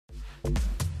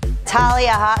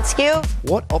Tahlia, Hartskeerl.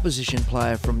 What opposition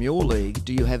player from your league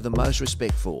do you have the most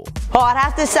respect for? Oh, I'd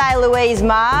have to say Louise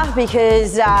Ma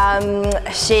because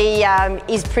she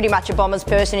is pretty much a Bombers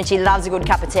person and she loves a good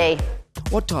cup of tea.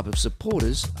 What type of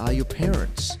supporters are your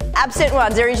parents? Absent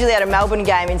ones, they're usually at a Melbourne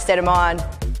game instead of mine.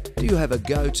 Do you have a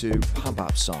go-to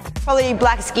pump-up song? Probably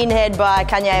Black Skinhead by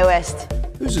Kanye West.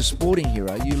 Who's a sporting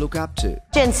hero you look up to?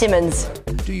 Jen Simmons.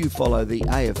 Do you follow the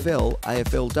AFL,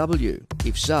 AFLW?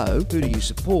 If so, who do you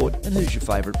support and who's your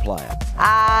favourite player?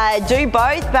 Do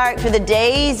both. Barrack for the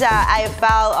D's. AFL,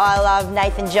 I love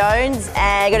Nathan Jones.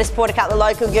 And I got to support a couple of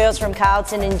local girls from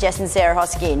Carlton and Jess and Sarah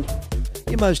Hoskin.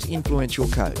 Your most influential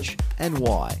coach and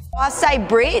why? I say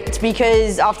Brit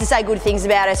because I have to say good things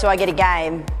about her so I get a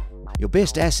game. Your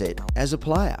best asset as a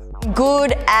player?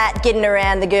 Good at getting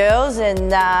around the girls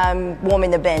and warming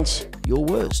the bench. Your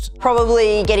worst?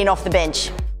 Probably getting off the bench.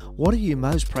 What are you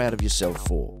most proud of yourself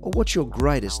for? Or what's your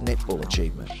greatest netball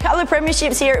achievement? A couple of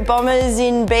premierships here at Bombers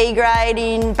in B grade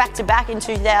in back-to-back in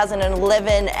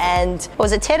 2011 and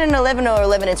was it 10 and 11 or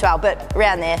 11 and 12, but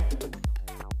around there.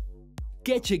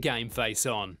 Get your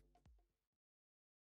GameFace on.